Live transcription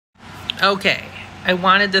Okay, I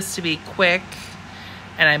wanted this to be quick,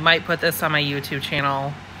 and I might put this on my YouTube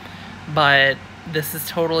channel, but this is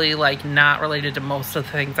totally like not related to most of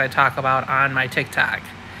the things I talk about on my TikTok.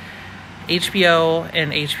 HBO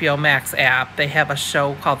and HBO Max app, they have a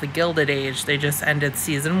show called The Gilded Age. They just ended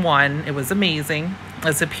season 1. It was amazing.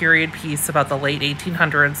 It's a period piece about the late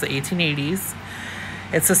 1800s, the 1880s.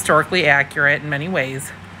 It's historically accurate in many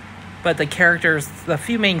ways. But the characters, the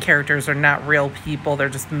few main characters are not real people. They're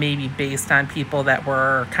just maybe based on people that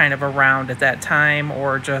were kind of around at that time,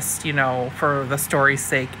 or just, you know, for the story's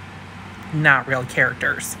sake, not real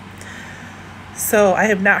characters. So I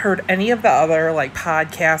have not heard any of the other like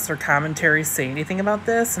podcasts or commentaries say anything about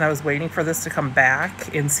this, and I was waiting for this to come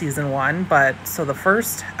back in season 1. But so the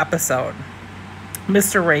first episode,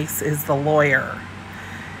 Mr. Raikes is the lawyer.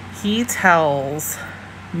 He tells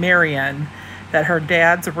Marion that her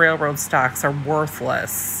dad's railroad stocks are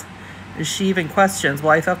worthless. She even questions,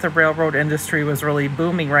 well, I thought the railroad industry was really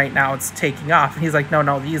booming right now. It's taking off. And he's like,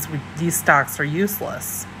 no, these stocks are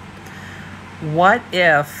useless. What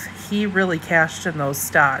if he really cashed in those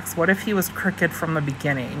stocks? What if he was crooked from the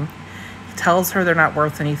beginning? He tells her they're not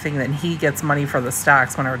worth anything, then he gets money for the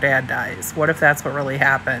stocks when her dad dies. What if that's what really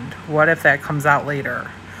happened? What if that comes out later?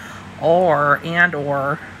 Or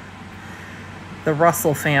the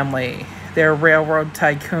Russell family, they're railroad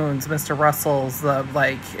tycoons. Mr. Russell's the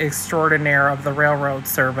like extraordinaire of the railroad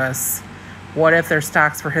service. What if their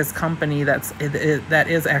stocks for his company that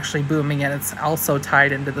is actually booming, and it's also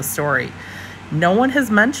tied into the story? No one has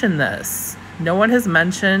mentioned this. No one has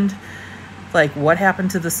mentioned like what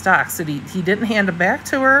happened to the stocks. He didn't hand them back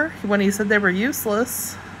to her when he said they were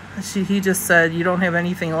useless. He just said, you don't have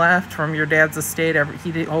anything left from your dad's estate.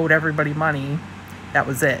 He owed everybody money. That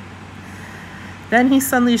was it. Then he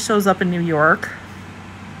suddenly shows up in New York.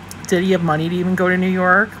 Did he have money to even go to New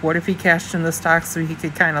York? What if he cashed in the stocks so he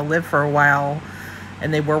could kind of live for a while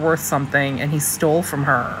and they were worth something, and he stole from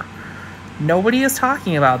her? Nobody is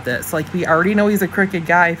talking about this. Like, we already know he's a crooked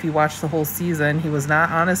guy. If you watch the whole season, he was not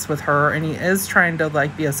honest with her, and he is trying to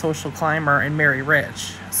like be a social climber and marry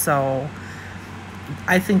rich. So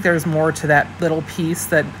I think there's more to that little piece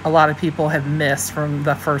that a lot of people have missed from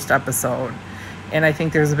the first episode. And I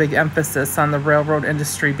think there's a big emphasis on the railroad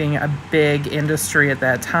industry being a big industry at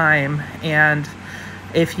that time. And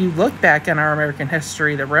if you look back in our American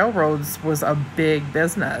history, the railroads was a big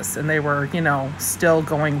business, and they were, you know, still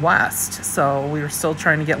going west. So we were still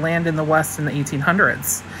trying to get land in the west in the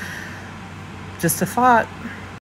 1800s. Just a thought.